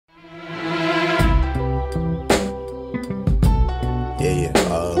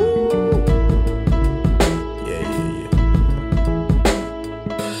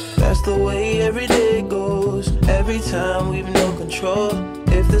time we've no control.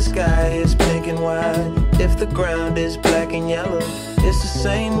 If the sky is pink and white, if the ground is black and yellow, it's the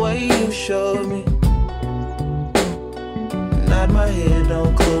same way you showed me. Nod my head,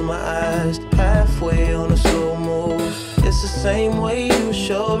 don't close my eyes, halfway on a slow move. It's the same way you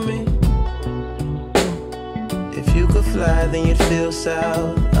showed me. If you could fly, then you'd feel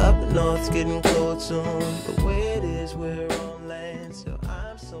south. Up north's getting cold soon. The way it is, we're on land, so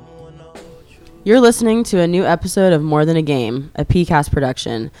I'm someone old. You're listening to a new episode of More Than a Game, a PCAST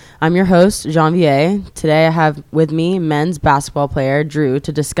production. I'm your host, Janvier. Today I have with me men's basketball player Drew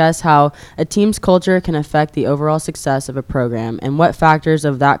to discuss how a team's culture can affect the overall success of a program and what factors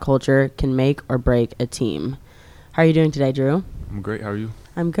of that culture can make or break a team. How are you doing today, Drew? I'm great. How are you?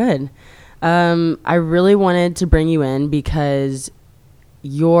 I'm good. I really wanted to bring you in because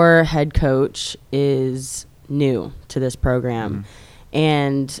your head coach is new to this program.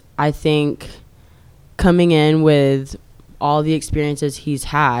 And I think coming in with all the experiences he's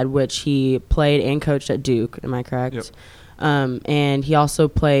had, which he played and coached at Duke, am I correct? Yep. And he also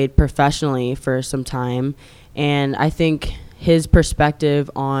played professionally for some time. And I think his perspective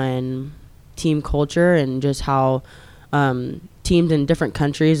on team culture and just how teams in different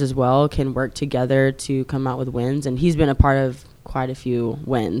countries as well can work together to come out with wins. And he's been a part of quite a few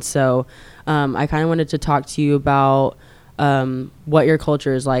wins. So I kind of wanted to talk to you about what your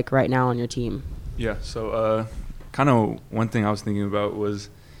culture is like right now on your team. Yeah, so kind of one thing I was thinking about was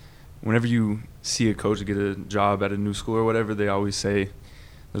whenever you see a coach get a job at a new school or whatever, they always say,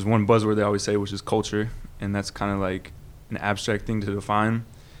 there's one buzzword they always say, which is culture, and that's kind of like an abstract thing to define.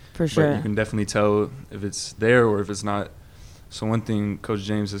 For sure. But you can definitely tell if it's there or if it's not. So one thing Coach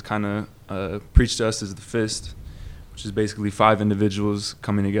James has kind of preached to us is the fist, which is basically 5 individuals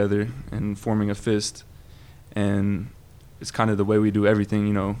coming together and forming a fist, and it's kind of the way we do everything,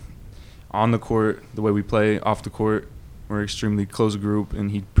 you know, on the court, the way we play, off the court. We're an extremely close group,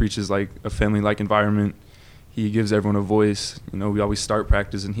 and he preaches like a family-like environment. He gives everyone a voice. You know, we always start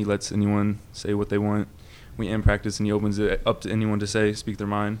practice, and he lets anyone say what they want. We end practice, and he opens it up to anyone to speak their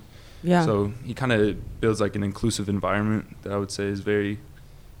mind. Yeah. So he kind of builds like an inclusive environment that I would say is very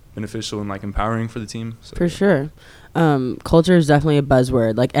beneficial and like empowering for the team. So, for sure. Culture is definitely a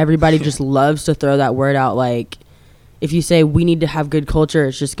buzzword. Like everybody just loves to throw that word out. Like if you say we need to have good culture,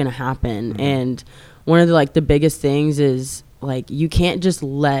 it's just going to happen. Mm-hmm. And one of the biggest things is like you can't just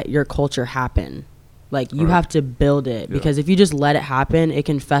let your culture happen. Like you have to build it, because if you just let it happen, it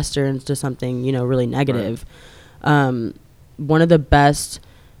can fester into something, you know, really negative. Right. One of the best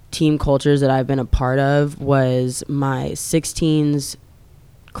team cultures that I've been a part of was my 16s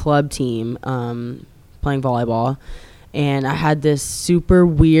club team playing volleyball. And I had this super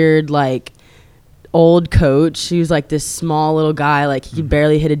weird, like, old coach. He was like this small little guy, like he could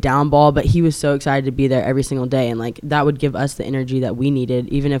barely hit a down ball, but he was so excited to be there every single day, and like that would give us the energy that we needed,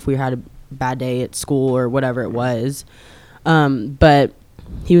 even if we had a bad day at school or whatever it was. But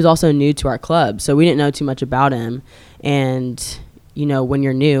he was also new to our club, so we didn't know too much about him. And you know, when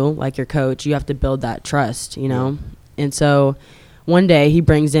you're new, like your coach, you have to build that trust, you know. And so one day he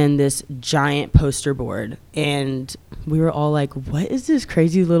brings in this giant poster board, and we were all like, what is this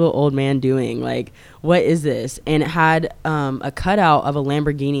crazy little old man doing? Like, what is this? And it had a cutout of a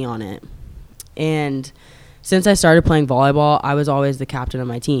Lamborghini on it. And since I started playing volleyball, I was always the captain of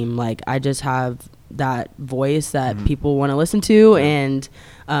my team. Like, I just have that voice that people want to listen to, and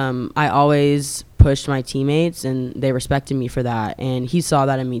I always pushed my teammates, and they respected me for that. And he saw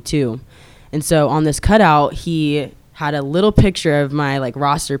that in me too. And so on this cutout, he had a little picture of my like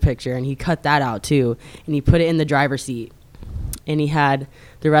roster picture, and he cut that out too, and he put it in the driver's seat, and he had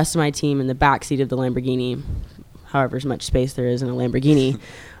the rest of my team in the back seat of the Lamborghini, however much space there is in a Lamborghini.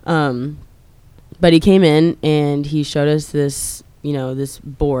 But he came in and he showed us this, you know, this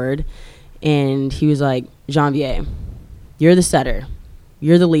board, and he was like, Janvier, you're the setter,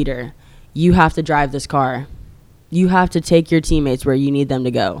 you're the leader, you have to drive this car, you have to take your teammates where you need them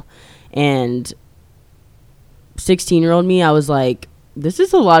to go. And 16-year-old me, I was like, this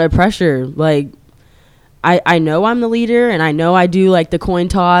is a lot of pressure. Like, I know I'm the leader, and I know I do like the coin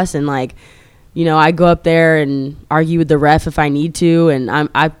toss, and like, you know, I go up there and argue with the ref if I need to, and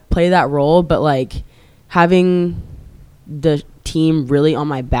I play that role. But like having the team really on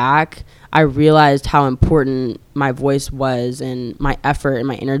my back, I realized how important my voice was and my effort and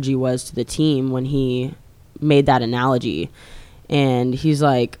my energy was to the team when he made that analogy. And he's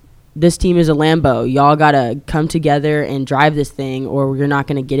like, this team is a Lambo. Y'all got to come together and drive this thing, or you're not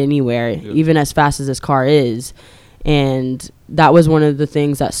going to get anywhere, even as fast as this car is. And that was one of the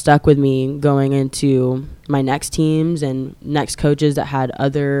things that stuck with me going into my next teams and next coaches that had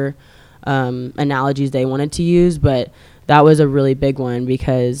other analogies they wanted to use, but that was a really big one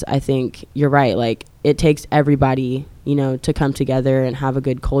because I think you're right. Like, it takes everybody, you know, to come together and have a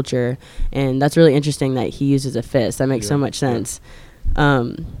good culture. And that's really interesting that he uses a fist. That makes so much sense.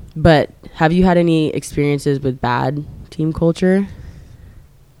 But have you had any experiences with bad team culture?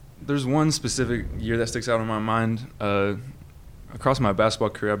 There's one specific year that sticks out in my mind. Across my basketball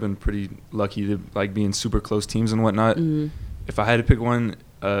career, I've been pretty lucky to like be in super close teams and whatnot. Mm-hmm. If I had to pick one,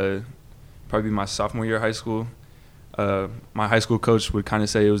 probably my sophomore year of high school. My high school coach would kind of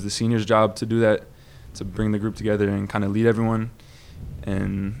say it was the seniors' job to do that, to bring the group together and kind of lead everyone.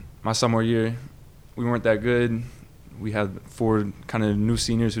 And my sophomore year, we weren't that good. We had 4 kind of new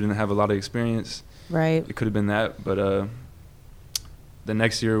seniors who didn't have a lot of experience. Right. It could have been that, but the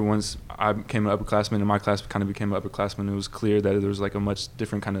next year, once I became an upperclassman and my class kind of became an upperclassman, it was clear that there was like a much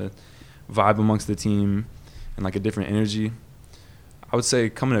different kind of vibe amongst the team and like a different energy. I would say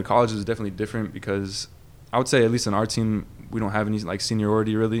coming to college is definitely different because I would say at least in our team, we don't have any like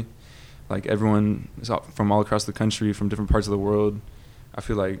seniority really. Like everyone is from all across the country, from different parts of the world. I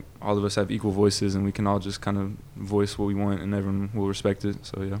feel like all of us have equal voices and we can all just kind of voice what we want and everyone will respect it.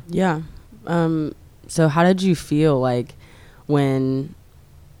 So, yeah. Yeah. So how did you feel like when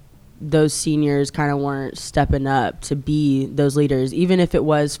those seniors kind of weren't stepping up to be those leaders, even if it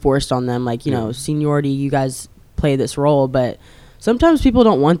was forced on them, like, you know, seniority, you guys play this role, but sometimes people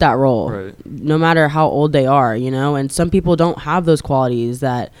don't want that role, right, no matter how old they are, you know, and some people don't have those qualities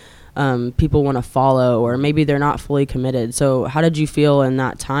that people want to follow, or maybe they're not fully committed. So how did you feel in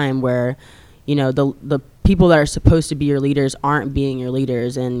that time where, you know, the people that are supposed to be your leaders aren't being your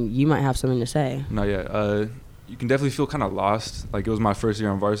leaders, and you might have something to say? No, yeah. You can definitely feel kind of lost. Like, it was my first year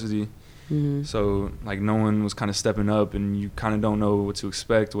on varsity. Mm-hmm. So, like, no one was kind of stepping up, and you kind of don't know what to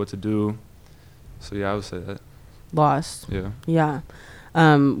expect, what to do. So, yeah, I would say that. Lost. Yeah. Yeah.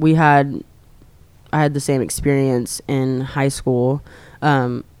 I had the same experience in high school.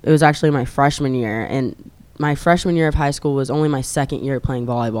 It was actually my freshman year, and my freshman year of high school was only my second year playing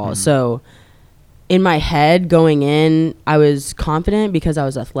volleyball. Mm-hmm. So, in my head going in, I was confident because I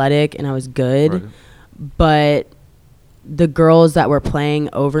was athletic and I was good. Right. But the girls that were playing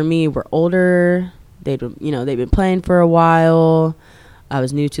over me were older. They'd been playing for a while. I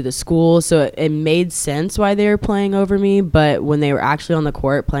was new to the school, so it made sense why they were playing over me. But when they were actually on the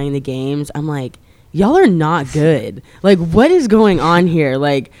court playing the games, I'm like, y'all are not good. Like, what is going on here?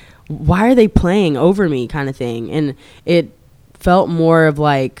 Like, why are they playing over me, kind of thing? And it felt more of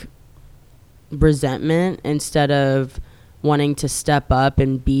like resentment instead of wanting to step up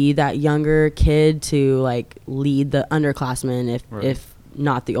and be that younger kid to like lead the underclassmen if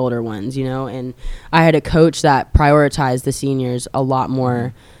not the older ones, you know. And I had a coach that prioritized the seniors a lot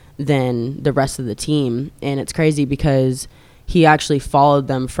more than the rest of the team, and it's crazy because he actually followed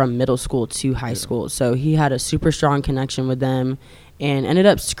them from middle school to high school, so he had a super strong connection with them and ended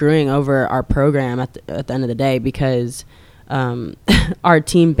up screwing over our program at the end of the day because our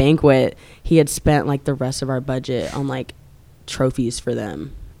team banquet, he had spent like the rest of our budget on like trophies for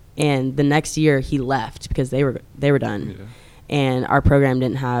them, and the next year he left because they were done. Yeah. And our program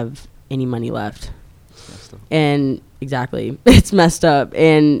didn't have any money left. And exactly, it's messed up.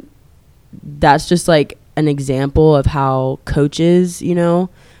 And that's just like an example of how coaches, you know,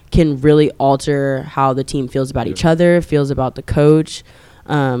 can really alter how the team feels about each other, feels about the coach.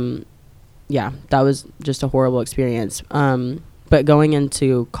 Yeah, that was just a horrible experience. But going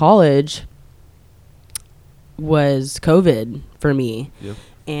into college was COVID for me. Yep.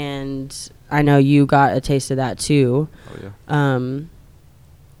 And I know you got a taste of that too. Oh, yeah.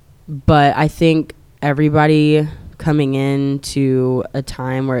 But I think everybody coming into a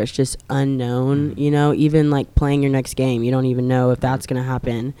time where it's just unknown, you know, even like playing your next game, you don't even know if that's going to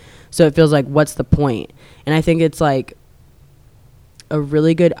happen. So it feels like, what's the point? And I think it's like a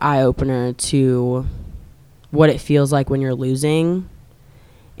really good eye-opener to what it feels like when you're losing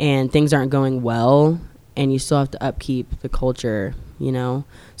and things aren't going well and you still have to upkeep the culture, you know.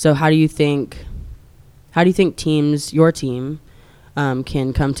 So how do you think teams, your team,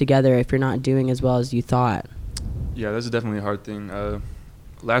 can come together if you're not doing as well as you thought? Yeah, that's definitely a hard thing.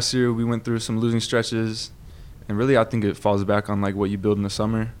 Last year we went through some losing stretches, and really I think it falls back on like what you build in the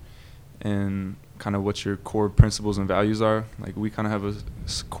summer and kind of what your core principles and values are. Like, we kind of have a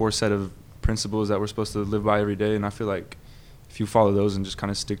core set of principles that we're supposed to live by every day, and I feel like if you follow those and just kind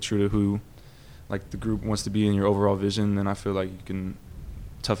of stick true to who like the group wants to be in your overall vision, then I feel like you can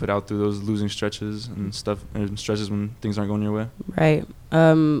tough it out through those losing stretches and stuff, and stretches when things aren't going your way. Right.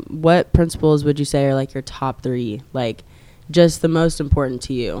 What principles would you say are like your top 3, like just the most important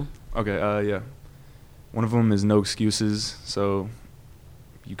to you? Okay. Yeah. One of them is no excuses. So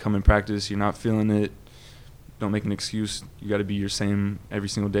you come in practice, you're not feeling it, don't make an excuse. You got to be your same every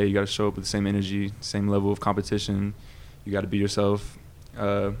single day. You got to show up with the same energy, same level of competition. You got to be yourself.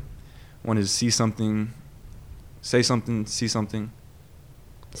 One is see something, say something, see something.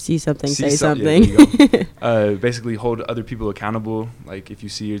 See something, say something. something. Basically hold other people accountable. Like if you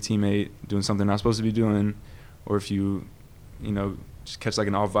see your teammate doing something they're not supposed to be doing, or if you just catch like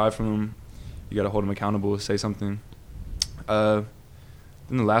an off vibe from them, you got to hold them accountable, say something. Then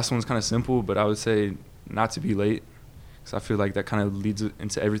the last one's kind of simple, but I would say not to be late, because I feel like that kind of leads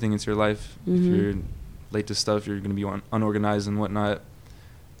into everything into your life. If you're late to stuff, you're going to be unorganized and whatnot.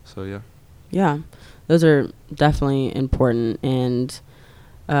 So, yeah. Yeah, those are definitely important. And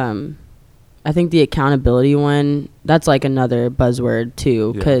I think the accountability one, that's like another buzzword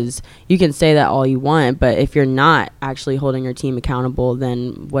too, because you can say that all you want, but if you're not actually holding your team accountable,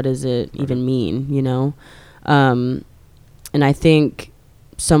 then what does it even mean, And I think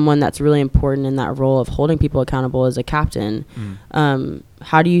someone that's really important in that role of holding people accountable is a captain.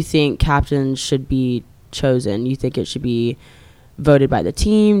 How do you think captains should be chosen? You think it should be voted by the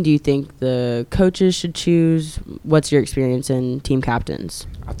team? Do you think the coaches should choose? What's your experience in team captains?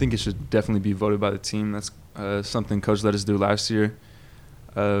 I think it should definitely be voted by the team. That's something Coach let us do last year.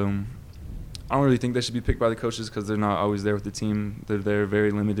 I don't really think they should be picked by the coaches because they're not always there with the team. They're very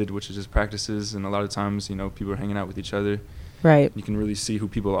limited, which is just practices, and a lot of times, people are hanging out with each other. Right. You can really see who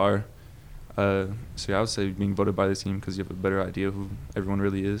people are. So yeah, I would say being voted by the team because you have a better idea who everyone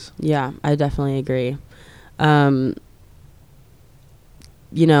really is. Yeah, I definitely agree.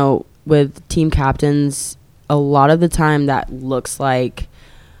 With team captains, a lot of the time that looks like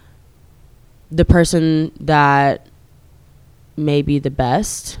the person that may be the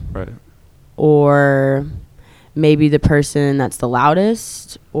best. Right. Or maybe the person that's the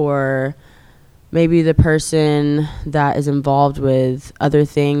loudest, or maybe the person that is involved with other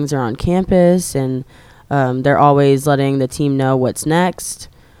things or on campus, and they're always letting the team know what's next.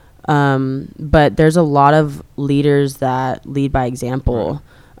 But there's a lot of leaders that lead by example.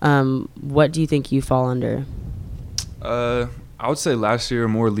 What do you think you fall under? I would say last year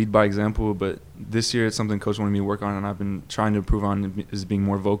more lead by example, but this year it's something Coach wanted me to work on, and I've been trying to improve on is being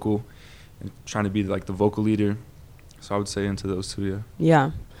more vocal and trying to be like the vocal leader. So I would say into those two, yeah.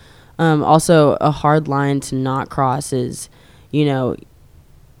 Yeah. Also, a hard line to not cross is, though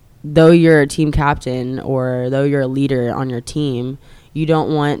you're a team captain or though you're a leader on your team, you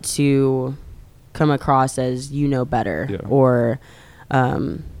don't want to come across as better or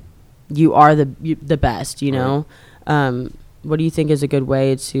you are the best, know. What do you think is a good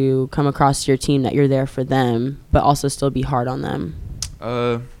way to come across to your team that you're there for them but also still be hard on them?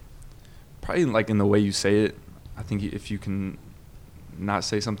 Probably like in the way you say it. I think if you can not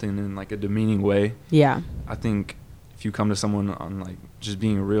say something in like a demeaning way. Yeah. I think if you come to someone on like just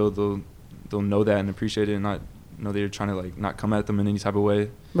being real, they'll know that and appreciate it and not know that you're trying to like not come at them in any type of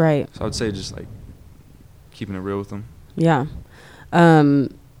way. Right. So I would say just like keeping it real with them. Yeah. I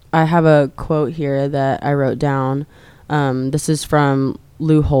have a quote here that I wrote down. This is from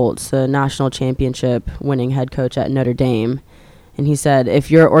Lou Holtz, the national championship winning head coach at Notre Dame. And he said,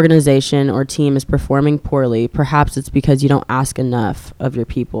 if your organization or team is performing poorly, perhaps it's because you don't ask enough of your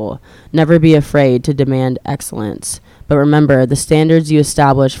people. Never be afraid to demand excellence. But remember, the standards you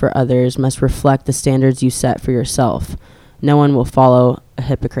establish for others must reflect the standards you set for yourself. No one will follow a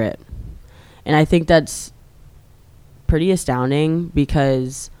hypocrite. And I think that's pretty astounding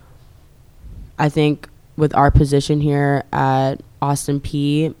because I think with our position here at Austin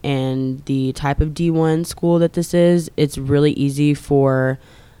P and the type of D1 school that this is, it's really easy for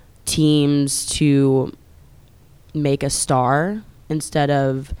teams to make a star instead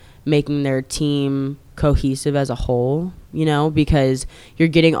of making their team cohesive as a whole, because you're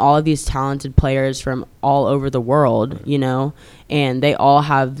getting all of these talented players from all over the world, and they all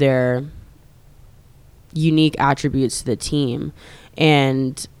have their unique attributes to the team.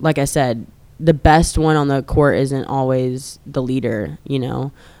 And like I said, the best one on the court isn't always the leader,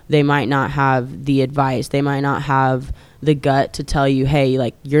 They might not have the advice. They might not have the gut to tell you, hey,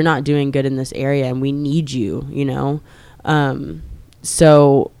 like, you're not doing good in this area and we need you,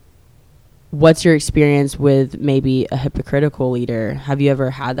 So what's your experience with maybe a hypocritical leader? Have you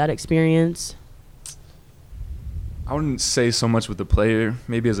ever had that experience? I wouldn't say so much with the player,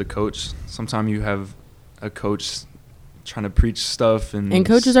 maybe as a coach. Sometimes you have a coach trying to preach stuff and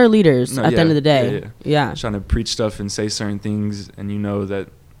coaches are leaders at the end of the day. Yeah. Trying to preach stuff and say certain things, and that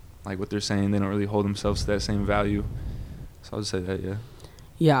like what they're saying, they don't really hold themselves to that same value. So I would say that,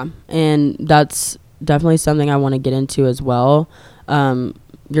 yeah, and that's definitely something I want to get into as well.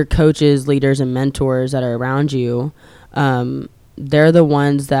 Your coaches, leaders, and mentors that are around you, they're the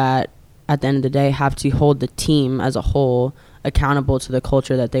ones that at the end of the day have to hold the team as a whole accountable to the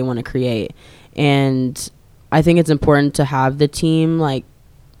culture that they want to create. And I think it's important to have the team like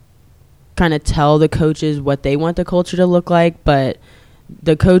kind of tell the coaches what they want the culture to look like, but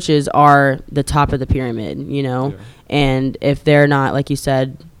the coaches are the top of the pyramid, you know? Yeah. And if they're not, like you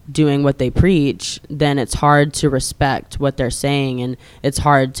said, doing what they preach, then it's hard to respect what they're saying, and it's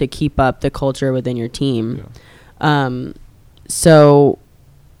hard to keep up the culture within your team. Yeah. So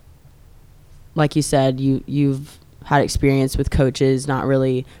like you said, you've had experience with coaches not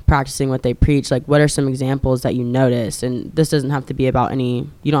really practicing what they preach. Like, what are some examples that you notice? And this doesn't have to be about you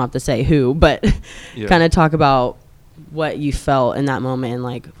don't have to say who, but yeah. Kind of talk about what you felt in that moment and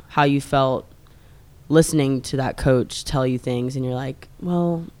like how you felt listening to that coach tell you things and you're like,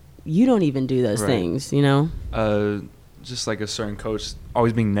 well, you don't even do those things, you know? Just like a certain coach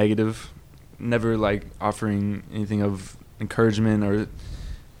always being negative, never like offering anything of encouragement or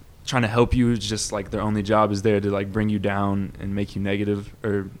trying to help you. Just like their only job is there to like bring you down and make you negative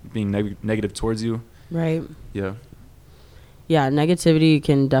or being negative towards you. Right. Yeah. Yeah, negativity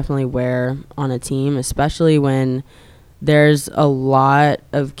can definitely wear on a team, especially when there's a lot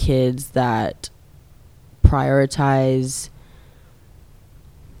of kids that prioritize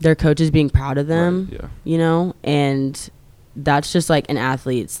their coaches being proud of them, right, yeah. You know, and that's just like an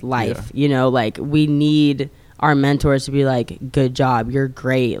athlete's life, yeah. You know, like we need our mentors to be like, good job, you're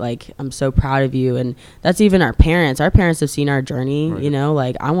great, like I'm so proud of you. And that's even our parents have seen our journey, right. You know,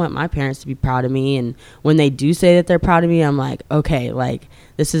 like I want my parents to be proud of me, and when they do say that they're proud of me, I'm like, okay, like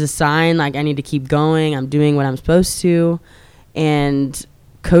this is a sign, like I need to keep going, I'm doing what I'm supposed to. And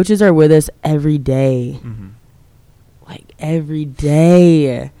coaches are with us every day, mm-hmm. Like every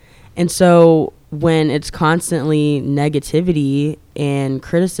day. And so when it's constantly negativity and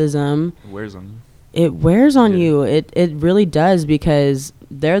criticism, it wears on you. It wears on you. It really does, because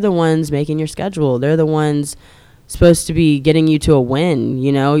they're the ones making your schedule. They're the ones supposed to be getting you to a win,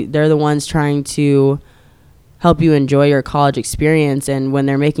 you know? They're the ones trying to help you enjoy your college experience. And when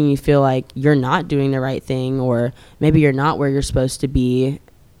they're making you feel like you're not doing the right thing, or maybe you're not where you're supposed to be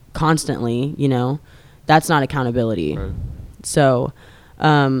constantly, you know, that's not accountability. Right. So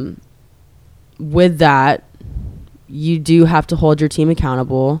with that, you do have to hold your team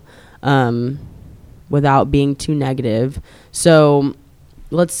accountable. Without being too negative. So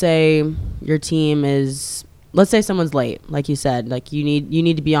let's say your team let's say someone's late, like you said, like you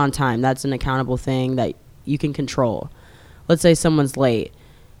need to be on time. That's an accountable thing that you can control. Let's say someone's late.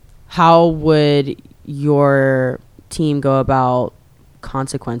 How would your team go about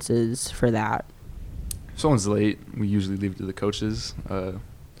consequences for that? If someone's late, we usually leave it to the coaches.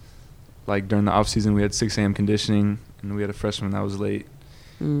 Like during the off season, we had 6 a.m. conditioning, and we had a freshman that was late.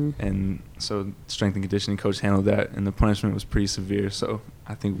 And so strength and conditioning coach handled that, and the punishment was pretty severe. So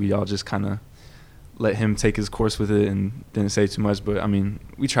I think we all just kind of let him take his course with it and didn't say too much. But I mean,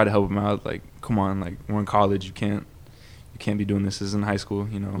 we try to help him out. Like, come on, like we're in college, you can't be doing this. This is in high school,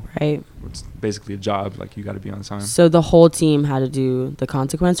 you know. Right. It's basically a job. Like you got to be on time. So the whole team had to do the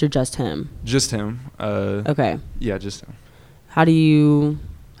consequence, or just him? Just him. Okay. Yeah, just him. How do you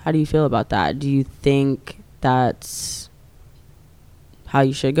feel about that? Do you think that's how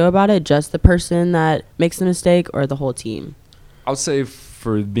you should go about it? Just the person that makes the mistake, or the whole team? I would say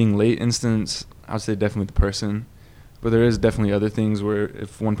for being late instance, I would say definitely the person. But there is definitely other things where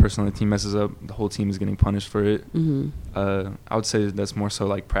if one person on the team messes up, the whole team is getting punished for it. Mm-hmm. I would say that's more so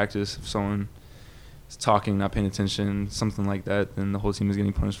like practice. If someone is talking, not paying attention, something like that, then the whole team is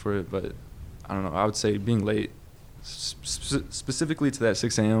getting punished for it. But I don't know. I would say being late, specifically to that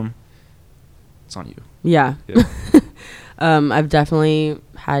 6 a.m., it's on you. Yeah. I've definitely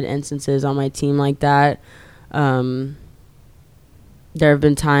had instances on my team like that. There have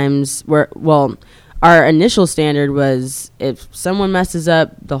been times where, our initial standard was if someone messes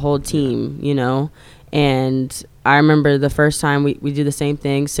up, the whole team, you know. And I remember the first time we did the same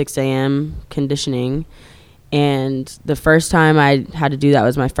thing, 6 a.m. conditioning. And the first time I had to do that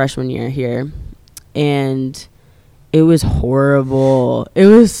was my freshman year here. And it was horrible. It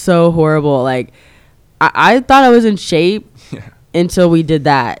was so horrible. Like, I thought I was in shape until we did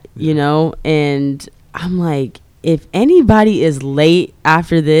that, you know? And I'm like, if anybody is late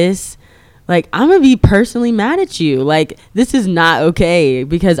after this, like, I'm going to be personally mad at you. Like, this is not okay,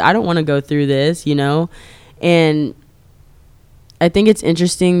 because I don't want to go through this, you know? And I think it's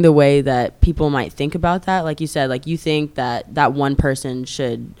interesting the way that people might think about that. Like you said, like you think that that one person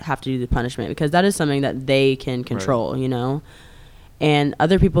should have to do the punishment because that is something that they can control, you know? And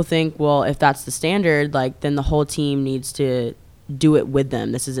other people think, well, if that's the standard, like, then the whole team needs to do it with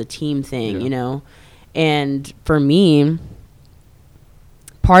them. This is a team thing, you know? And for me,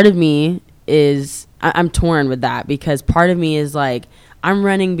 part of me is I'm torn with that, because part of me is like, I'm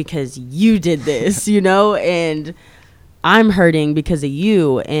running because you did this, you know, and I'm hurting because of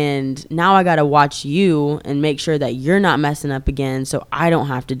you, and now I got to watch you and make sure that you're not messing up again so I don't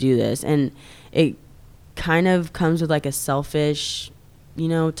have to do this. And it kind of comes with like a selfish, you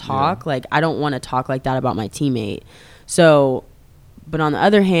know, talk. Like, I don't want to talk like that about my teammate. So, but on the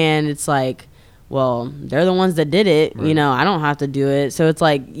other hand, it's like, well, they're the ones that did it, you know, I don't have to do it. So it's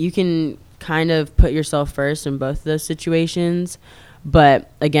like, you can kind of put yourself first in both of those situations.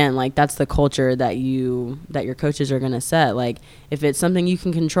 But again, like, that's the culture that your coaches are going to set. Like, if it's something you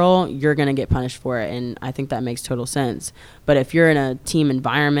can control, you're going to get punished for it. And I think that makes total sense. But if you're in a team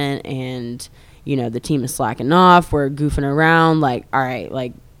environment and, you know, the team is slacking off, we're goofing around, like, all right,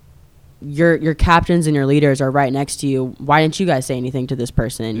 like, your captains and your leaders are right next to you. Why didn't you guys say anything to this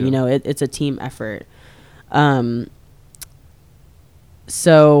person? You know, it's a team effort.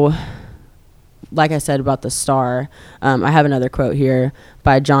 So, like I said about the star, I have another quote here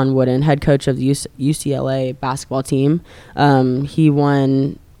by John Wooden, head coach of the UCLA basketball team. He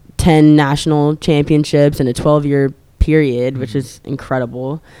won 10 national championships in a 12-year period, which is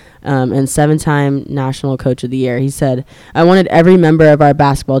incredible, and 7-time national coach of the year. He said, "I wanted every member of our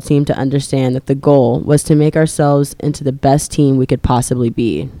basketball team to understand that the goal was to make ourselves into the best team we could possibly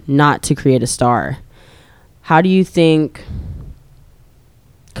be, not to create a star." How do you think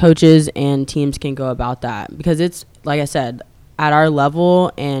coaches and teams can go about that? Because it's, like I said, at our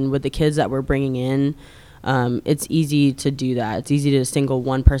level and with the kids that we're bringing in, it's easy to do that. It's easy to single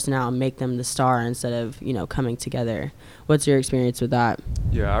one person out and make them the star instead of, you know, coming together. What's your experience with that?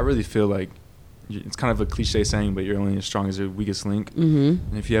 Yeah, I really feel like it's kind of a cliche saying, but you're only as strong as your weakest link. Mm-hmm.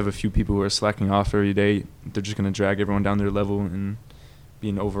 And if you have a few people who are slacking off every day, they're just going to drag everyone down their level and be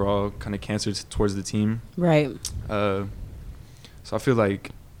an overall kind of cancer towards the team. Right. So I feel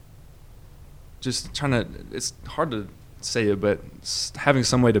like just it's hard to say it, but having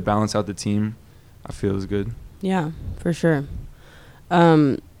some way to balance out the team, I feel is good. Yeah, for sure.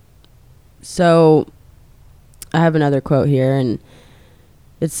 So I have another quote here, and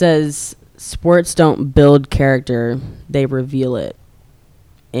it says, "Sports don't build character, they reveal it."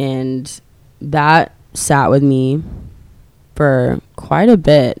 And that sat with me for quite a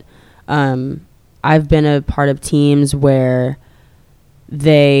bit. I've been a part of teams where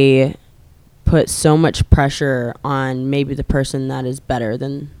they put so much pressure on maybe the person that is better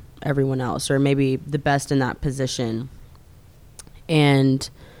than everyone else, or maybe the best in that position. And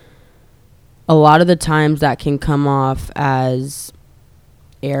a lot of the times that can come off as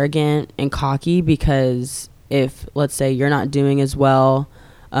arrogant and cocky, because if, let's say, you're not doing as well,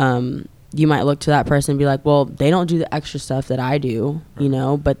 you might look to that person and be like, well, they don't do the extra stuff that I do, you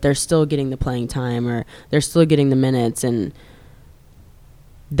know, but they're still getting the playing time, or they're still getting the minutes, and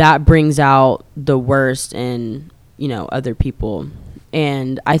that brings out the worst in, you know, other people.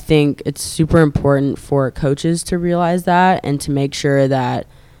 And I think it's super important for coaches to realize that and to make sure that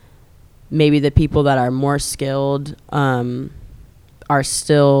maybe the people that are more skilled are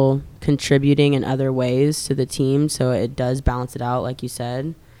still contributing in other ways to the team, so it does balance it out, like you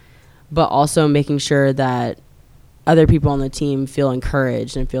said. But also making sure that other people on the team feel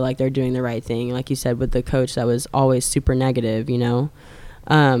encouraged and feel like they're doing the right thing. Like you said, with the coach that was always super negative, you know.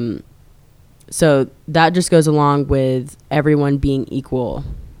 So that just goes along with everyone being equal,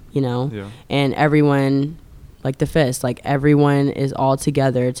 you know, and everyone, like the fist, like everyone is all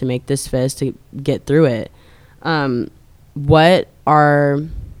together to make this fist to get through it. What are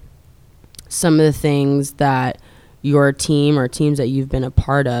some of the things that your team or teams that you've been a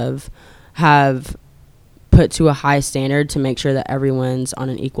part of have put to a high standard to make sure that everyone's on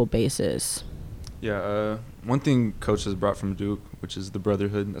an equal basis? Yeah, one thing Coach has brought from Duke, which is the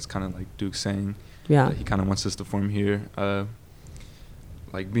brotherhood. That's kind of like Duke's saying. Yeah. That he kind of wants us to form here.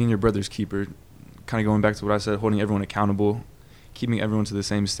 Like being your brother's keeper, kind of going back to what I said, holding everyone accountable, keeping everyone to the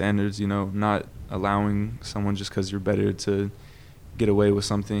same standards, you know, not allowing someone just because you're better to get away with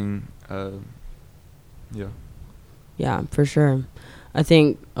something. Yeah, for sure. I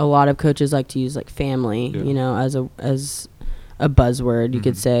think a lot of coaches like to use like family, you know, as a buzzword, you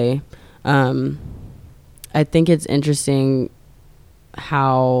could say. I think it's interesting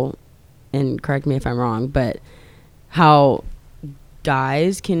how, and correct me if I'm wrong, but how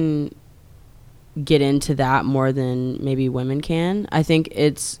guys can get into that more than maybe women can. I think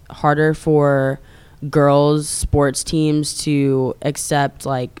it's harder for girls sports teams to accept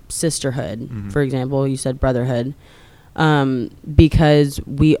like sisterhood, for example. You said brotherhood, because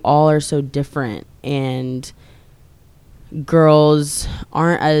we all are so different, and girls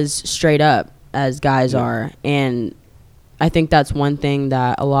aren't as straight up as guys are. And I think that's one thing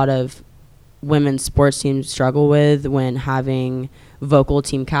that a lot of women's sports teams struggle with when having vocal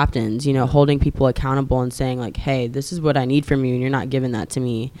team captains, you know, holding people accountable and saying like, hey, this is what I need from you and you're not giving that to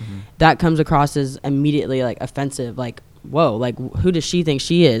me. That comes across as immediately like offensive, like, whoa, like who does she think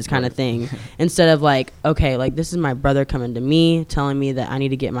she is kind of thing. Instead of like, okay, like this is my brother coming to me telling me that I need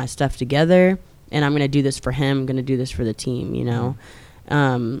to get my stuff together and I'm going to do this for him. I'm going to do this for the team, you know?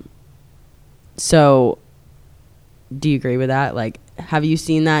 So do you agree with that? Like, have you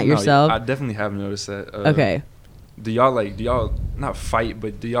seen that yourself? I defindefinitely have noticed that. Okay. Do y'all not fight,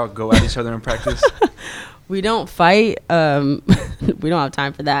 but do y'all go at each other in practice? We don't fight. We don't have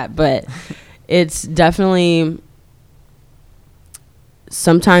time for that, but it's definitely,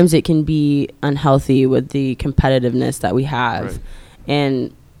 sometimes it can be unhealthy with the competitiveness that we have. Right.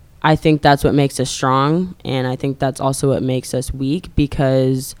 And I think that's what makes us strong. And I think that's also what makes us weak,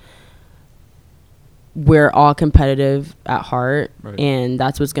 because we're all competitive at heart, right, and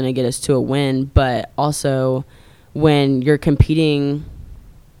that's what's going to get us to a win. But also when you're competing,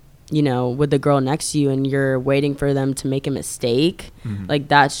 you know, with the girl next to you and you're waiting for them to make a mistake, like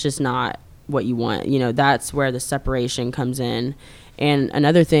that's just not what you want. You know, that's where the separation comes in. And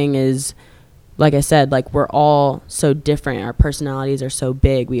another thing is, like I said, like we're all so different. Our personalities are so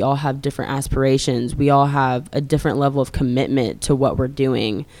big. We all have different aspirations. We all have a different level of commitment to what we're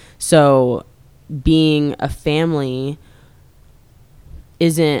doing. So being a family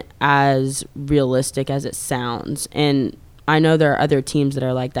isn't as realistic as it sounds. And I know there are other teams that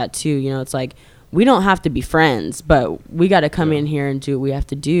are like that too. You know, it's like, we don't have to be friends, but we got to come in here and do what we have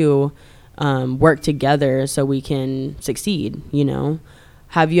to do, work together so we can succeed, you know?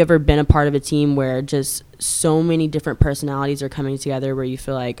 Have you ever been a part of a team where just so many different personalities are coming together where you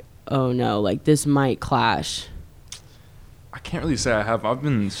feel like, oh no, like this might clash? I can't really say I have. I've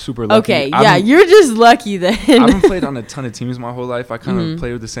been super lucky. Okay, yeah, you're just lucky then. I haven't played on a ton of teams my whole life. I kind of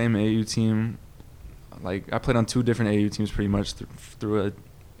played with the same AAU team. Like, I played on 2 different AAU teams pretty much through a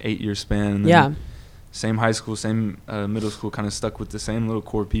 8-year span. And then same high school, same middle school, kind of stuck with the same little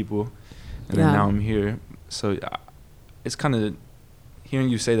core people. And then now I'm here. So it's kind of, hearing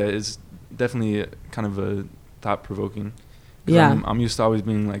you say that is definitely kind of a thought-provoking. Yeah. I'm used to always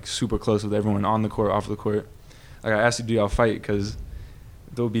being, like, super close with everyone on the court, off the court. Like, I asked you, do y'all fight? Because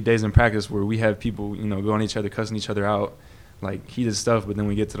there will be days in practice where we have people, you know, go on each other, cussing each other out, like heated stuff, but then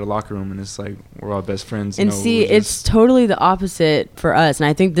we get to the locker room and it's like we're all best friends. And see, it's totally the opposite for us. And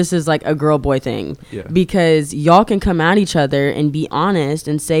I think this is like a girl-boy thing. Yeah. Because y'all can come at each other and be honest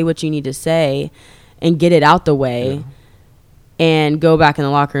and say what you need to say and get it out the way and go back in the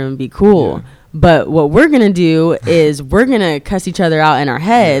locker room and be cool. Yeah. But what we're going to do is we're going to cuss each other out in our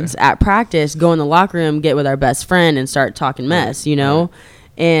heads at practice, go in the locker room, get with our best friend and start talking mess, you know?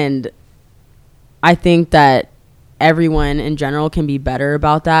 And I think that everyone in general can be better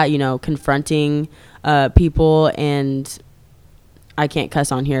about that, you know, confronting people. And I can't cuss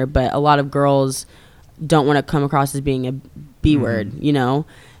on here, but a lot of girls don't want to come across as being a B word, you know?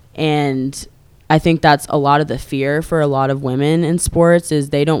 And I think that's a lot of the fear for a lot of women in sports, is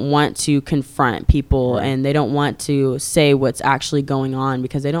they don't want to confront people and they don't want to say what's actually going on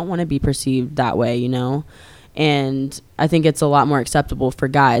because they don't want to be perceived that way, you know? And I think it's a lot more acceptable for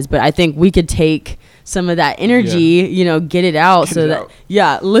guys, but I think we could take some of that energy, you know, get it out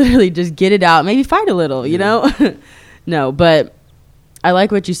literally just get it out, maybe fight a little, you know? No, but I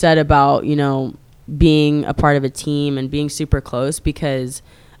like what you said about, you know, being a part of a team and being super close, because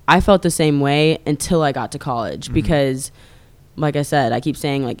I felt the same way until I got to college, because like I said, I keep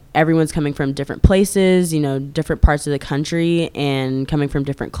saying, like, everyone's coming from different places, you know, different parts of the country, and coming from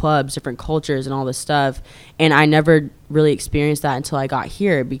different clubs, different cultures and all this stuff. And I never really experienced that until I got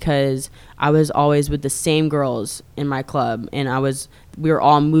here, because I was always with the same girls in my club, and we were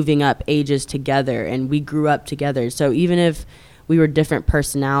all moving up ages together and we grew up together. So even if we were different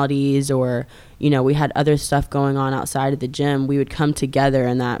personalities, or, you know, we had other stuff going on outside of the gym, we would come together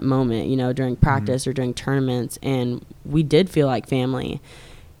in that moment, you know, during practice or during tournaments, and we did feel like family.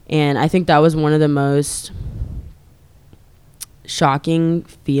 And I think that was one of the most shocking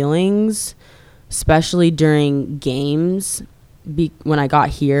feelings, especially during games when I got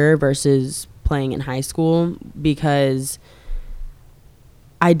here versus playing in high school, because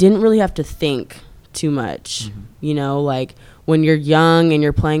I didn't really have to think too much, you know, like when you're young and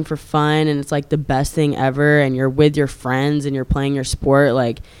you're playing for fun and it's like the best thing ever and you're with your friends and you're playing your sport,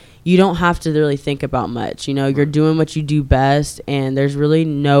 like you don't have to really think about much, you know, you're doing what you do best, and there's really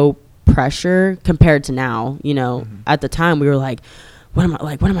no pressure compared to now, you know. At the time we were like, what am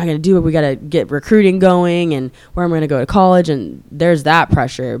I going to do? We got to get recruiting going, and where am I going to go to college? And there's that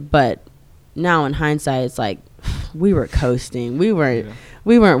pressure. But now in hindsight, it's like, we were coasting. We weren't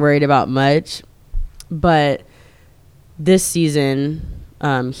worried about much. But this season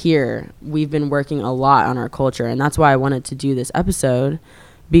here, we've been working a lot on our culture, and that's why I wanted to do this episode,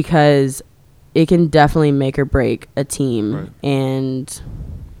 because it can definitely make or break a team. Right. And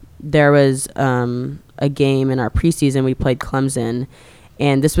there was a game in our preseason. We played Clemson,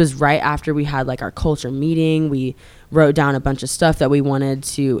 and this was right after we had like our culture meeting. We wrote down a bunch of stuff that we wanted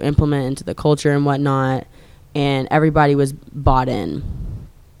to implement into the culture and whatnot, and everybody was bought in.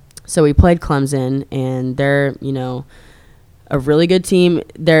 So we played Clemson, and they're, you know, a really good team.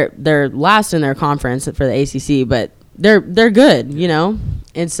 They're last in their conference for the ACC, but they're good, you know.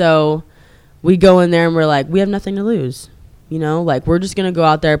 And so we go in there and we're like, we have nothing to lose. You know, like, we're just going to go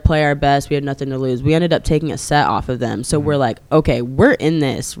out there, play our best. We have nothing to lose. We ended up taking a set off of them. So we're like, okay, we're in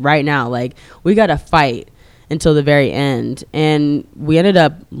this right now. Like, we got to fight until the very end. And we ended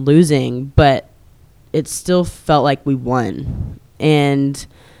up losing, but it still felt like we won. And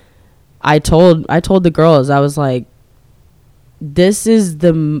I told the girls, I was like, this is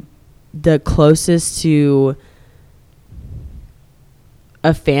the closest to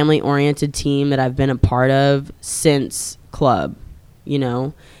a family-oriented team that I've been a part of since club, you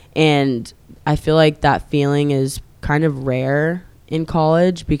know. And I feel like that feeling is kind of rare in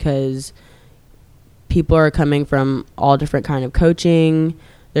college, because people are coming from all different kind of coaching.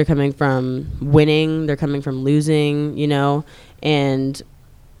 They're coming from winning, they're coming from losing, you know. And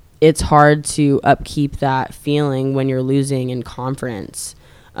it's hard to upkeep that feeling when you're losing in conference.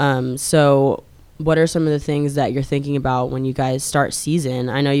 So what are some of the things that you're thinking about when you guys start season?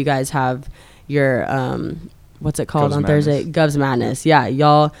 I know you guys have your what's it called on Thursday? Govs Madness. Yeah,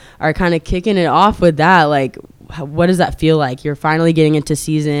 y'all are kind of kicking it off with that. Like, what does that feel like? You're finally getting into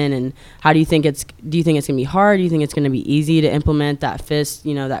season, and how do you think it's going to be hard? Do you think it's going to be easy to implement that FIST,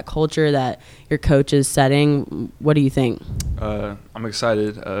 you know, that culture that your coach is setting? What do you think? I'm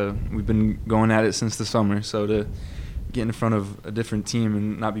excited. We've been going at it since the summer, so to get in front of a different team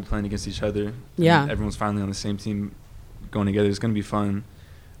and not be playing against each other. Yeah. Everyone's finally on the same team going together. It's going to be fun.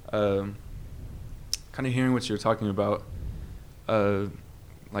 Kind of hearing what you're talking about,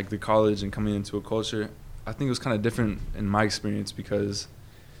 like the college and coming into a culture, I think it was kind of different in my experience, because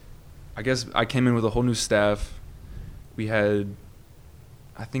I guess I came in with a whole new staff. We had,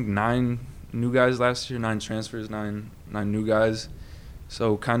 I think, 9 new guys last year, 9 transfers, 9 new guys.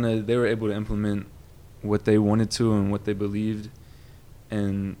 So kind of they were able to implement what they wanted to and what they believed.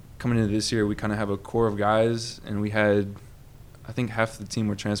 And coming into this year, we kind of have a core of guys, and we had, I think, half the team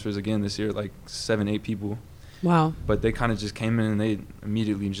were transfers again this year, like 7, 8 people. Wow. But they kind of just came in and they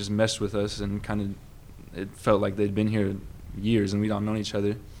immediately just meshed with us, and kind of it felt like they'd been here years and we'd all known each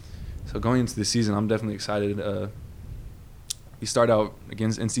other. So going into the season, I'm definitely excited. We start out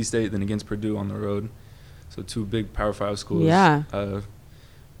against NC State, then against Purdue on the road. So 2 big Power 5 schools. Yeah.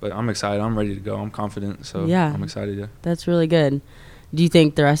 But I'm excited. I'm ready to go. I'm confident. So yeah. I'm excited, yeah. That's really good. Do you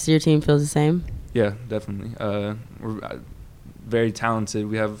think the rest of your team feels the same? Yeah, definitely. We're very talented.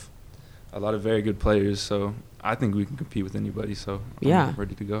 We have a lot of very good players. So I think we can compete with anybody. So I'm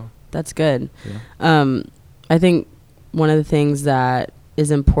ready to go. That's good. Yeah. I think one of the things that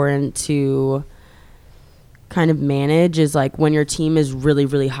is important to kind of manage is, like, when your team is really,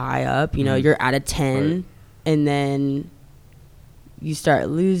 really high up, you know, you're at a 10, right, and then you start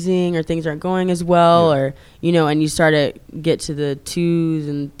losing, or things aren't going as well, or, you know, and you start to get to the 2s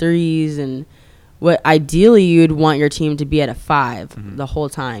and 3s, and what ideally you'd want your team to be at a 5 the whole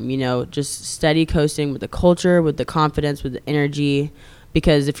time, you know, just steady coasting with the culture, with the confidence, with the energy.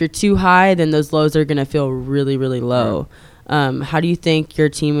 Because if you're too high, then those lows are going to feel really, really low. Right. How do you think your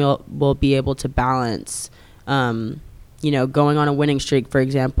team will be able to balance, you know, going on a winning streak, for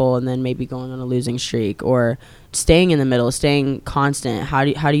example, and then maybe going on a losing streak, or staying in the middle, staying constant? How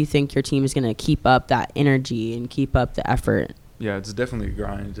do you think your team is going to keep up that energy and keep up the effort? Yeah, it's definitely a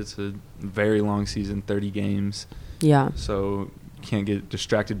grind. It's a very long season, 30 games. Yeah. So you can't get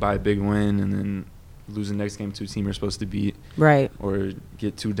distracted by a big win and then lose the next game to a team you're supposed to beat. Right. Or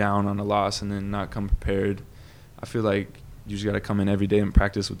get too down on a loss and then not come prepared. I feel like you just got to come in every day and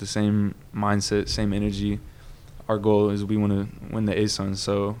practice with the same mindset, same energy. Our goal is we want to win the ASUN,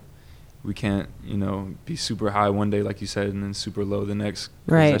 so we can't, you know, be super high one day, like you said, and then super low the next.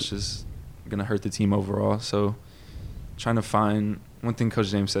 Right. That's just going to hurt the team overall. So trying to find, one thing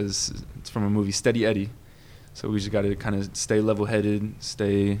Coach James says, it's from a movie, Steady Eddie. So we just got to kind of stay level-headed,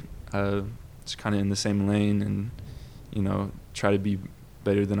 stay just kind of in the same lane, and, you know, try to be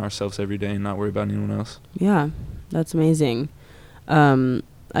better than ourselves every day and not worry about anyone else. Yeah, that's amazing.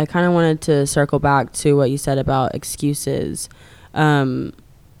 I kind of wanted to circle back to what you said about excuses.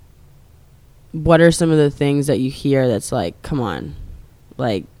 what are some of the things that you hear that's like, come on,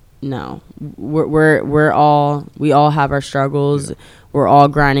 like, no, we all have our struggles. Yeah. We're all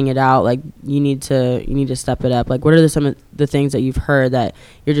grinding it out. Like, you need to step it up. Like, what are some of the things that you've heard that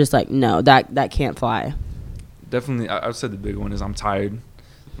you're just like, no, that can't fly? Definitely, I would say the big one is I'm tired.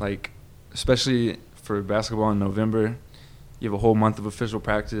 Like, especially for basketball in November, you have a whole month of official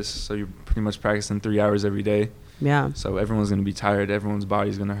practice, so you're pretty much practicing 3 hours every day. Yeah. So everyone's going to be tired. Everyone's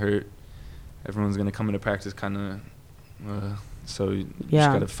body's going to hurt. Everyone's going to come into practice kind of so you just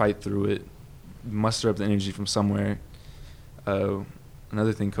got to fight through it, muster up the energy from somewhere.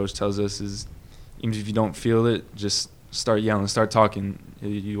 Another thing Coach tells us is, even if you don't feel it, just start yelling, start talking.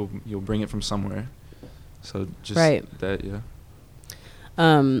 You'll bring it from somewhere. So just that, yeah.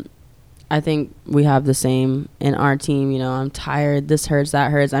 I think we have the same in our team. You know, I'm tired. This hurts,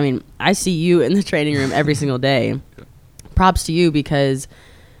 that hurts. I mean, I see you in the training room every single day. Yeah. Props to you, because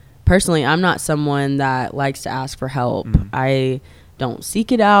personally, I'm not someone that likes to ask for help. Mm-hmm. I don't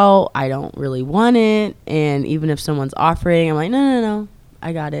seek it out. I don't really want it. And even if someone's offering, I'm like, no,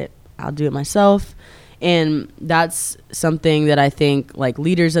 I got it. I'll do it myself. And that's something that I think, like,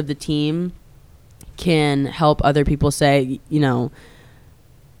 leaders of the team can help other people say, you know,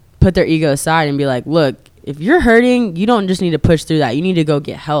 put their ego aside and be like, look, if you're hurting, you don't just need to push through that. You need to go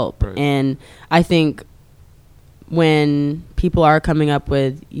get help. Right. And I think when people are coming up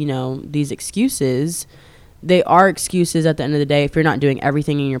with, you know, these excuses, they are excuses at the end of the day if you're not doing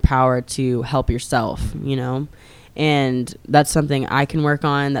everything in your power to help yourself, you know. And that's something I can work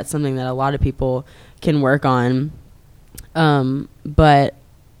on. That's something that a lot of people can work on. But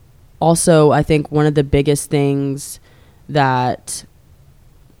also, I think one of the biggest things that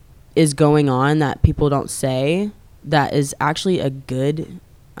is going on that people don't say, that is actually a good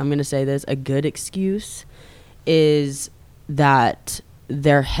excuse, is that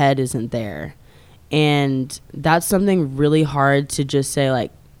their head isn't there. And that's something really hard to just say,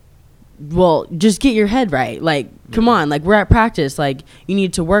 like, well, just get your head right. Like, come on, like, we're at practice. Like, you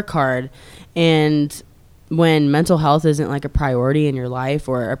need to work hard. And when mental health isn't, like, a priority in your life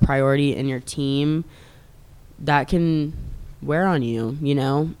or a priority in your team, that can wear on you, you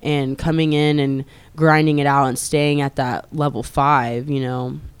know? And coming in and grinding it out and staying at that level 5, you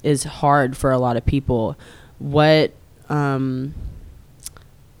know, is hard for a lot of people. What do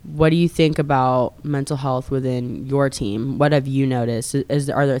you think about mental health within your team? What have you noticed?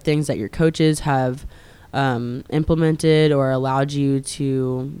 Are there things that your coaches have implemented or allowed you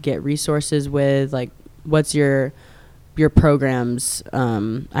to get resources with? Like, what's your program's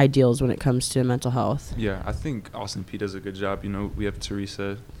ideals when it comes to mental health? Yeah, I think Austin P does a good job. You know, we have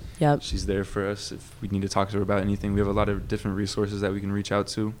Teresa. Yep. She's there for us if we need to talk to her about anything. We have a lot of different resources that we can reach out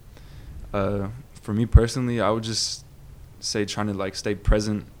to. For me personally, I would just say trying to, like, stay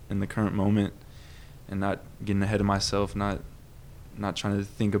present in the current moment and not getting ahead of myself, not trying to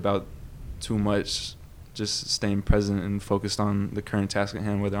think about too much, just staying present and focused on the current task at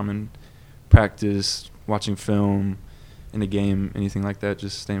hand, whether I'm in practice, watching film, in a game, anything like that,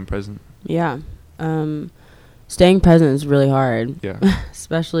 just staying present. Yeah. Staying present is really hard. Yeah.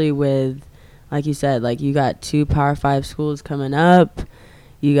 Especially with, like you said, like, you got 2 Power 5 schools coming up.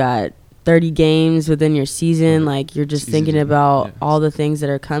 You got 30 games within your season. Like, you're just thinking about all the things that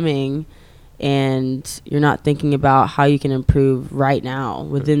are coming, and you're not thinking about how you can improve right now,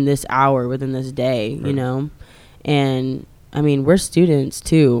 within this hour, within this day, you know? And I mean, we're students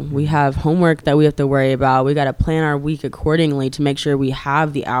too. We have homework that we have to worry about. We got to plan our week accordingly to make sure we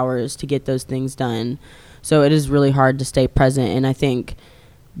have the hours to get those things done. So it is really hard to stay present. And I think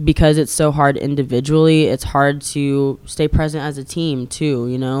because it's so hard individually, it's hard to stay present as a team too,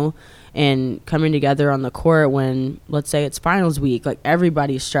 you know? And coming together on the court when, let's say, it's finals week, like,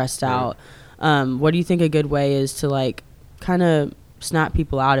 everybody's stressed out. What do you think a good way is to, like, kind of snap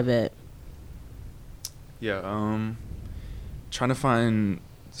people out of it? Yeah, trying to find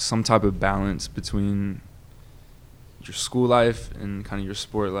some type of balance between your school life and kind of your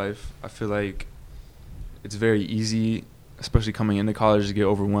sport life. I feel like it's very easy, especially coming into college, to get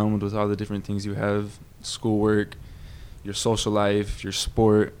overwhelmed with all the different things you have: schoolwork, your social life, your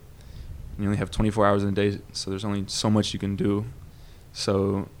sport. You only have 24 hours in a day, so there's only so much you can do.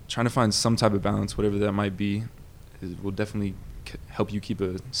 So trying to find some type of balance, whatever that might be, will definitely help you keep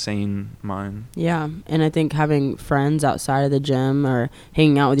a sane mind. Yeah, and I think having friends outside of the gym or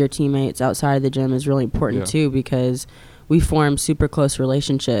hanging out with your teammates outside of the gym is really important too, because we form super close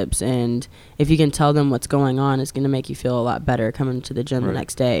relationships, and if you can tell them what's going on, it's going to make you feel a lot better coming to the gym the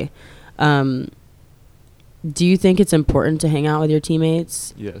next day. Do you think it's important to hang out with your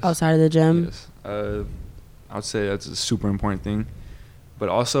teammates outside of the gym? Yes. I would say that's a super important thing. But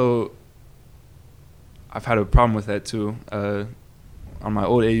also, I've had a problem with that too. On my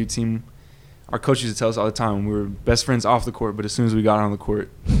old AU team, our coach used to tell us all the time we were best friends off the court, but as soon as we got on the court,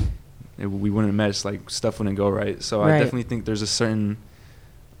 we wouldn't mesh. Like, stuff wouldn't go right. So I definitely think there's a certain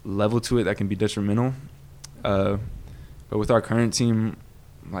level to it that can be detrimental. But with our current team,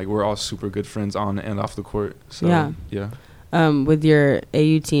 like, we're all super good friends on and off the court. So yeah. With your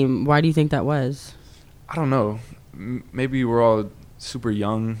AU team, why do you think that was? I don't know. Maybe we're all super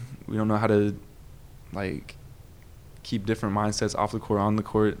young. We don't know how to, like, keep different mindsets off the court, on the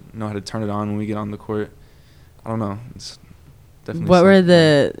court, know how to turn it on when we get on the court. I don't know. It's definitely. What were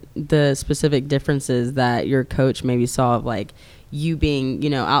the specific differences that your coach maybe saw of, like, you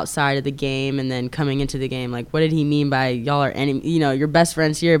being, outside of the game and then coming into the game? Like, what did he mean by y'all are you're best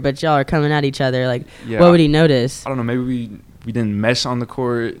friends here, but y'all are coming at each other? Like, what would he notice? I don't know. Maybe we didn't mesh on the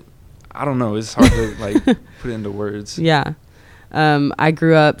court. I don't know. It's hard to, like, put it into words. Yeah. I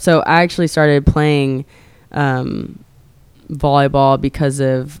grew up. So I actually started playing volleyball because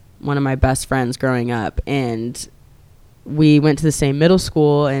of one of my best friends growing up, and we went to the same middle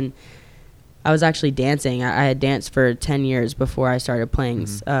school, and I was actually dancing. I had danced for 10 years before I started playing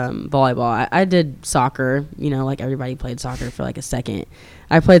volleyball. I did soccer, like everybody played soccer for like a second.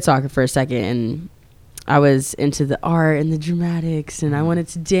 I played soccer for a second, and I was into the art and the dramatics, and I wanted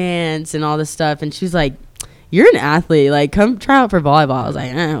to dance and all this stuff. And she was like, "You're an athlete, like, come try out for volleyball." I was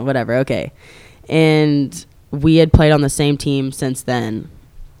like, whatever, okay. And we had played on the same team since then.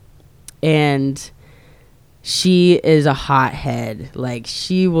 And she is a hothead. Like,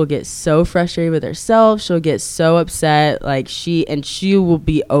 she will get so frustrated with herself. She'll get so upset. Like, she will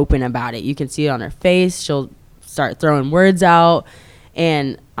be open about it. You can see it on her face. She'll start throwing words out.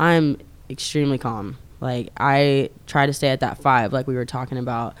 And I'm extremely calm. Like, I try to stay at that 5, like we were talking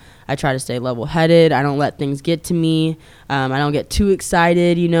about. I try to stay level-headed. I don't let things get to me. I don't get too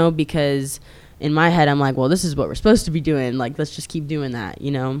excited, because in my head I'm like, well, this is what we're supposed to be doing. Like, let's just keep doing that,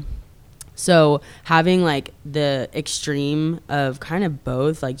 So having, like, the extreme of kind of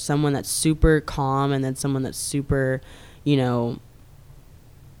both, like someone that's super calm and then someone that's super,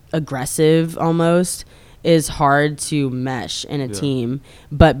 aggressive almost, is hard to mesh in a team.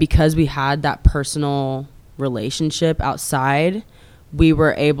 But because we had that personal relationship outside, we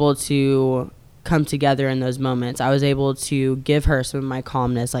were able to come together in those moments. I was able to give her some of my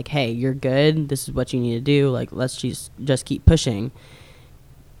calmness, like, hey, you're good. This is what you need to do. Like, let's just keep pushing.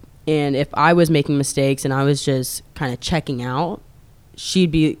 And if I was making mistakes and I was just kind of checking out,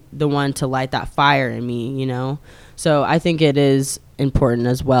 she'd be the one to light that fire in me, So I think it is important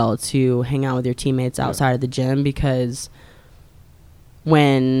as well to hang out with your teammates outside of the gym, because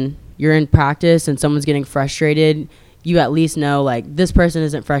when you're in practice and someone's getting frustrated, you at least know, like, this person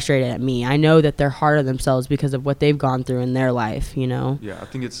isn't frustrated at me. I know that they're hard on themselves because of what they've gone through in their life, Yeah, I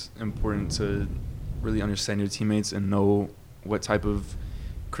think it's important to really understand your teammates and know what type of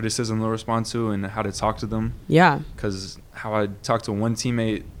criticism they'll respond to and how to talk to them. Yeah. Because how I talk to one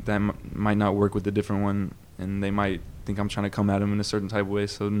teammate, that might not work with a different one, and they might think I'm trying to come at them in a certain type of way.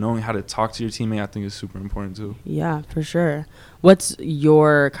 So knowing how to talk to your teammate, I think, is super important too. Yeah, for sure. What's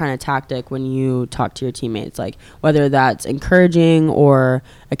your kind of tactic when you talk to your teammates? Like, whether that's encouraging or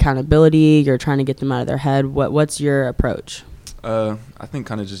accountability, you're trying to get them out of their head. What's your approach? I think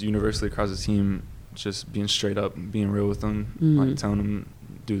kind of just universally across the team, just being straight up, being real with them, like telling them,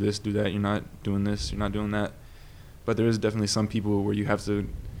 do this, do that. You're not doing this, you're not doing that. But there is definitely some people where you have to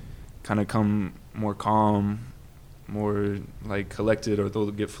kind of come more calm, more, like, collected, or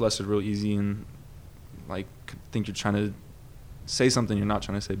they'll get flustered real easy and, like, think you're trying to say something you're not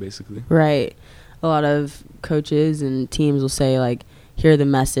trying to say, basically. Right. A lot of coaches and teams will say, like, hear the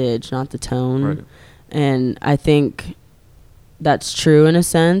message, not the tone. Right. And I think that's true in a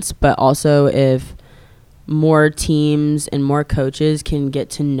sense, but also if more teams and more coaches can get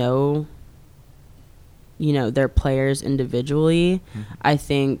to know, their players individually, I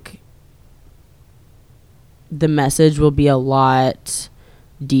think the message will be a lot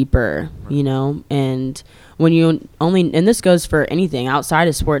deeper, and when you and this goes for anything outside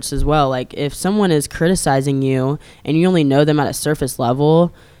of sports as well. Like, if someone is criticizing you and you only know them at a surface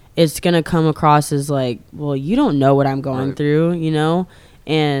level, it's going to come across as like, well, you don't know what I'm going through,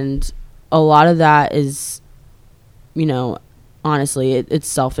 and a lot of that is, honestly, it's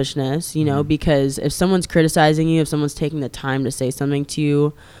selfishness, because if someone's criticizing you, if someone's taking the time to say something to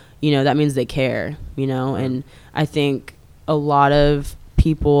you, that means they care, and I think a lot of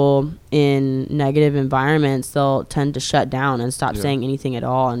people in negative environments, they'll tend to shut down and stop saying anything at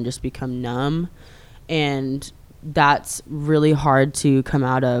all and just become numb. And that's really hard to come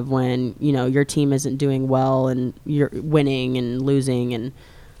out of when, your team isn't doing well and you're winning and losing and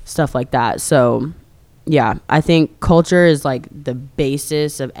stuff like that. So yeah, I think culture is like the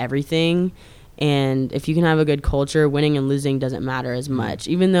basis of everything. And if you can have a good culture, winning and losing doesn't matter as much.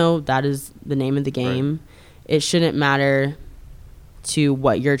 Even though that is the name of the game, it shouldn't matter to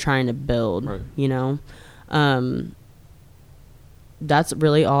what you're trying to build, you know? That's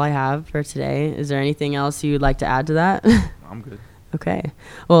really all I have for today. Is there anything else you'd like to add to that? I'm good. Okay.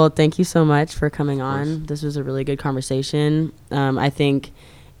 Well, thank you so much for coming on. This was a really good conversation. I think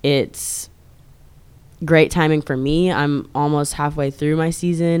it's great timing for me. I'm almost halfway through my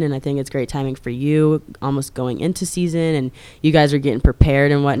season, and I think it's great timing for you, almost going into season, and you guys are getting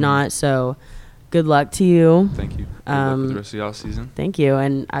prepared and whatnot. So good luck to you. Thank you. Good luck with the rest of y'all's season. Thank you,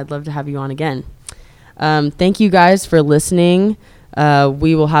 and I'd love to have you on again. Thank you guys for listening.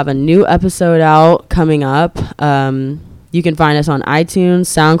 We will have a new episode out coming up. You can find us on iTunes,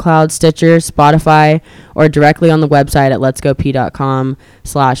 SoundCloud, Stitcher, Spotify, or directly on the website at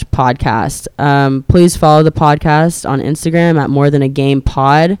letsgop.com/podcast. Please follow the podcast on Instagram at More Than a Game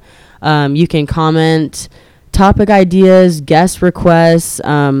Pod. You can comment topic ideas, guest requests.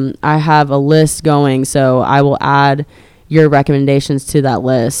 I have a list going, so I will add your recommendations to that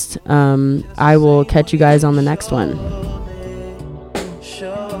list. I will catch you guys on the next one.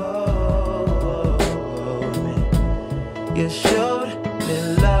 You showed me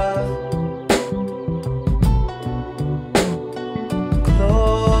love,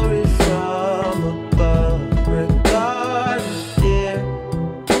 glory from above, regardless, dear.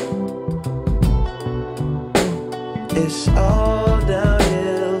 It's all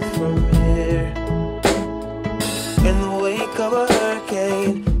downhill from here. In the wake of a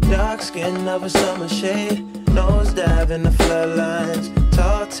hurricane, dark skin of a summer shade, nosedive in the floodlines,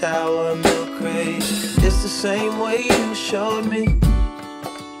 tall tower, milk crate. It's the same way you showed me.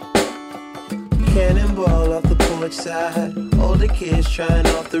 Cannonball off the porch side, older kids trying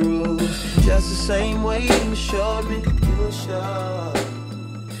off the roof. Just the same way you showed me. You were sure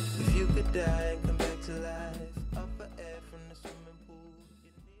if you could die.